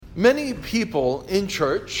Many people in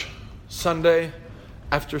church, Sunday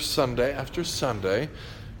after Sunday after Sunday,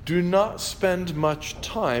 do not spend much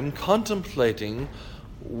time contemplating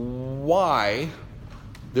why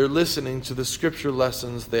they're listening to the scripture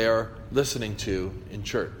lessons they are listening to in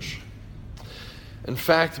church. In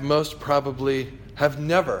fact, most probably have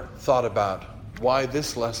never thought about why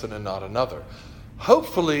this lesson and not another.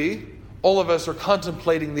 Hopefully, all of us are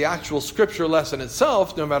contemplating the actual scripture lesson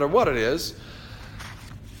itself, no matter what it is.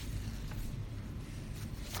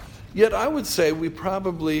 Yet I would say we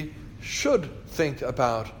probably should think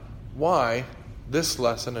about why this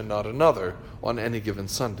lesson and not another on any given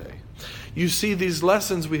Sunday. You see, these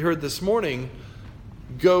lessons we heard this morning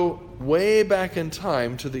go way back in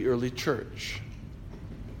time to the early church.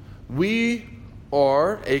 We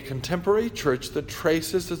are a contemporary church that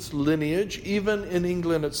traces its lineage, even in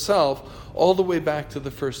England itself, all the way back to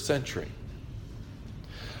the first century.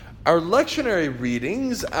 Our lectionary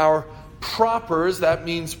readings, our propers, that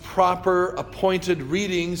means proper appointed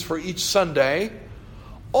readings for each Sunday,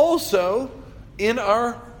 also in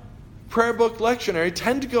our prayer book lectionary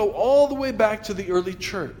tend to go all the way back to the early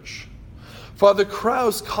church. Father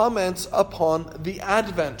Krause comments upon the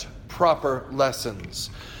Advent proper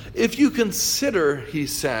lessons. If you consider, he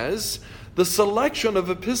says, the selection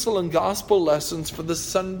of epistle and gospel lessons for the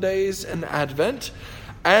Sundays and Advent,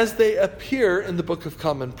 as they appear in the Book of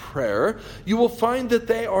Common Prayer, you will find that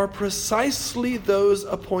they are precisely those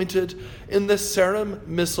appointed in the Sarum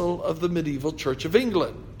Missal of the medieval Church of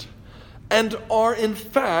England, and are in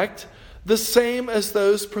fact the same as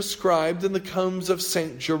those prescribed in the Comes of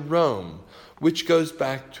St. Jerome, which goes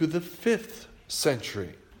back to the 5th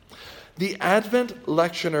century. The Advent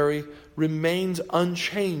lectionary remains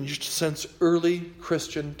unchanged since early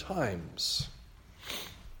Christian times.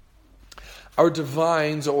 Our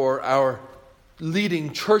divines, or our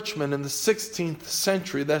leading churchmen in the 16th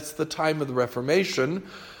century, that's the time of the Reformation,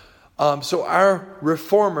 so our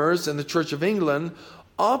reformers in the Church of England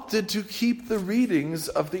opted to keep the readings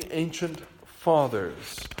of the ancient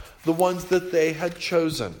fathers, the ones that they had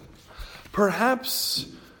chosen. Perhaps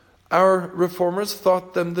our reformers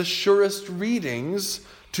thought them the surest readings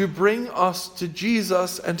to bring us to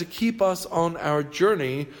Jesus and to keep us on our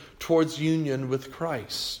journey towards union with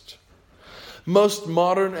Christ. Most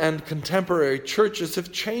modern and contemporary churches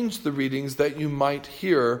have changed the readings that you might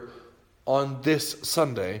hear on this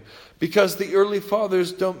Sunday because the early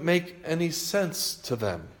fathers don't make any sense to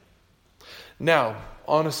them. Now,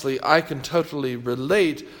 honestly, I can totally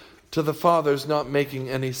relate to the fathers not making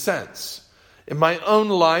any sense. In my own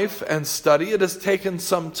life and study, it has taken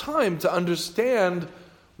some time to understand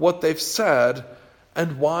what they've said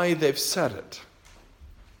and why they've said it.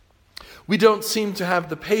 We don't seem to have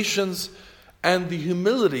the patience and the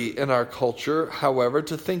humility in our culture, however,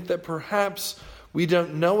 to think that perhaps we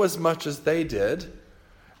don't know as much as they did,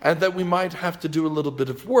 and that we might have to do a little bit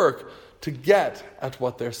of work to get at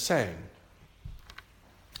what they're saying.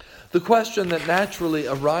 The question that naturally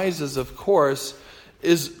arises, of course,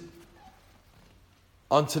 is,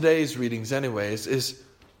 on today's readings anyways, is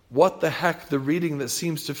what the heck the reading that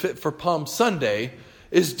seems to fit for Palm Sunday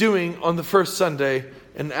is doing on the first Sunday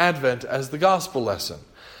in Advent as the gospel lesson.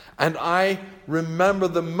 And I remember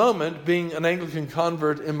the moment, being an Anglican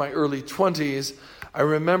convert in my early 20s, I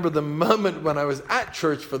remember the moment when I was at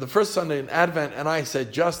church for the first Sunday in Advent, and I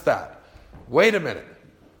said just that. Wait a minute.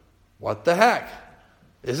 What the heck?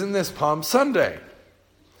 Isn't this Palm Sunday?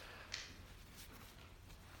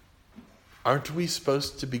 Aren't we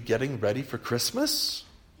supposed to be getting ready for Christmas?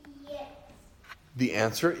 Yes. The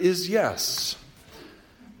answer is yes.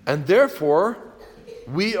 And therefore,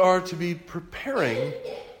 we are to be preparing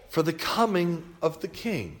for the coming of the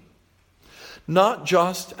King. Not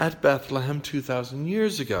just at Bethlehem 2,000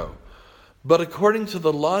 years ago, but according to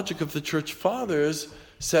the logic of the Church Fathers,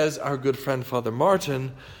 says our good friend Father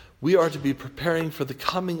Martin, we are to be preparing for the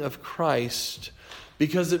coming of Christ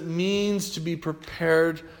because it means to be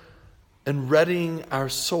prepared and readying our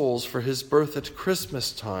souls for his birth at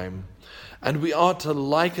Christmas time. And we ought to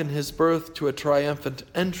liken his birth to a triumphant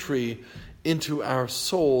entry into our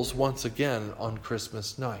souls once again on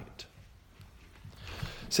Christmas night.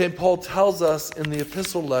 St. Paul tells us in the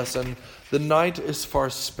epistle lesson, the night is far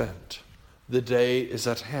spent, the day is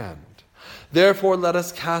at hand. Therefore let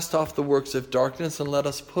us cast off the works of darkness and let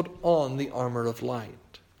us put on the armor of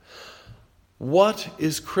light. What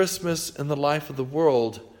is Christmas in the life of the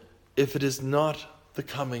world if it is not the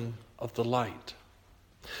coming of the light?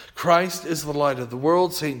 Christ is the light of the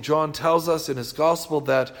world. St. John tells us in his gospel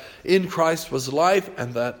that in Christ was life,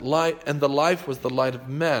 and the life was the light of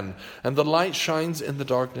men. And the light shines in the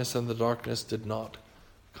darkness, and the darkness did not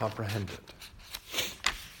comprehend it.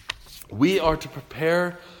 We are to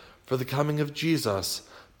prepare for the coming of Jesus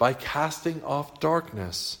by casting off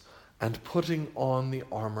darkness and putting on the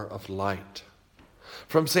armor of light.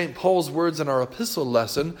 From St. Paul's words in our epistle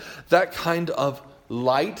lesson, that kind of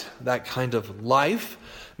light, that kind of life,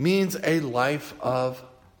 means a life of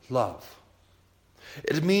love.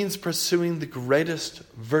 It means pursuing the greatest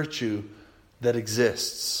virtue that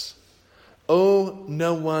exists. Owe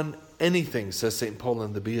no one anything, says St. Paul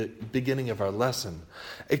in the beginning of our lesson,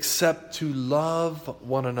 except to love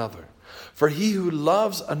one another. For he who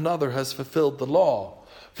loves another has fulfilled the law.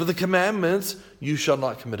 For the commandments, you shall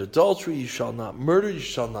not commit adultery, you shall not murder, you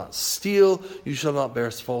shall not steal, you shall not bear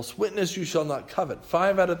false witness, you shall not covet.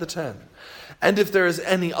 5 out of the 10. And if there is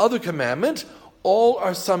any other commandment, all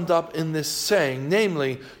are summed up in this saying,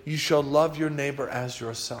 namely, you shall love your neighbor as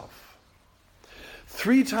yourself.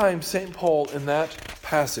 3 times St. Paul in that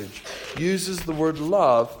passage uses the word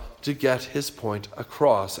love to get his point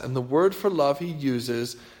across. And the word for love he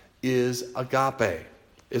uses is agape.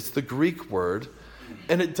 It's the Greek word.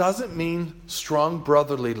 And it doesn't mean strong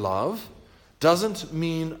brotherly love, doesn't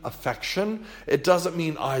mean affection, it doesn't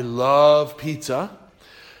mean I love pizza.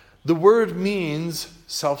 The word means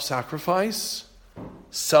self-sacrifice,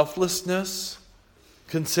 selflessness,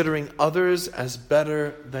 considering others as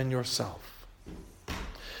better than yourself.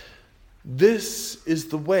 This is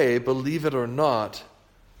the way, believe it or not,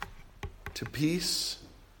 to peace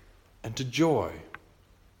and to joy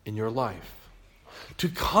in your life. To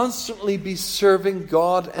constantly be serving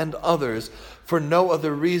God and others for no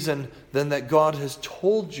other reason than that God has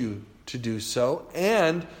told you to do so,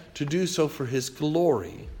 and to do so for His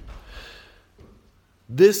glory.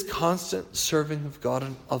 This constant serving of God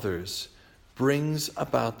and others brings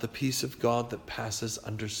about the peace of God that passes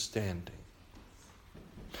understanding.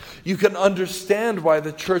 You can understand why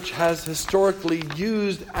the church has historically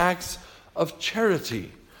used acts of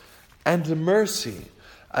charity and mercy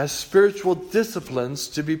as spiritual disciplines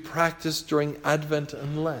to be practiced during Advent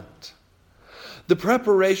and Lent. The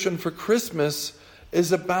preparation for Christmas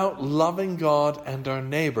is about loving God and our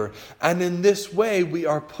neighbor. And in this way, we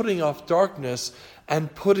are putting off darkness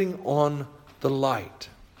and putting on the light.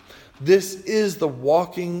 This is the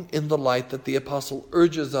walking in the light that the apostle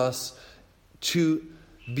urges us to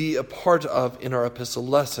be a part of in our epistle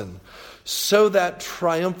lesson. So that the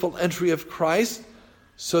triumphal entry of Christ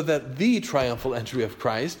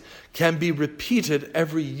can be repeated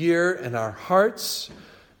every year in our hearts,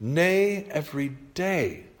 nay, every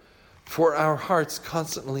day. For our hearts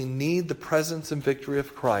constantly need the presence and victory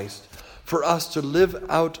of Christ for us to live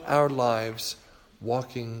out our lives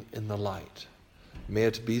walking in the light. May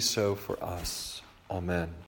it be so for us. Amen.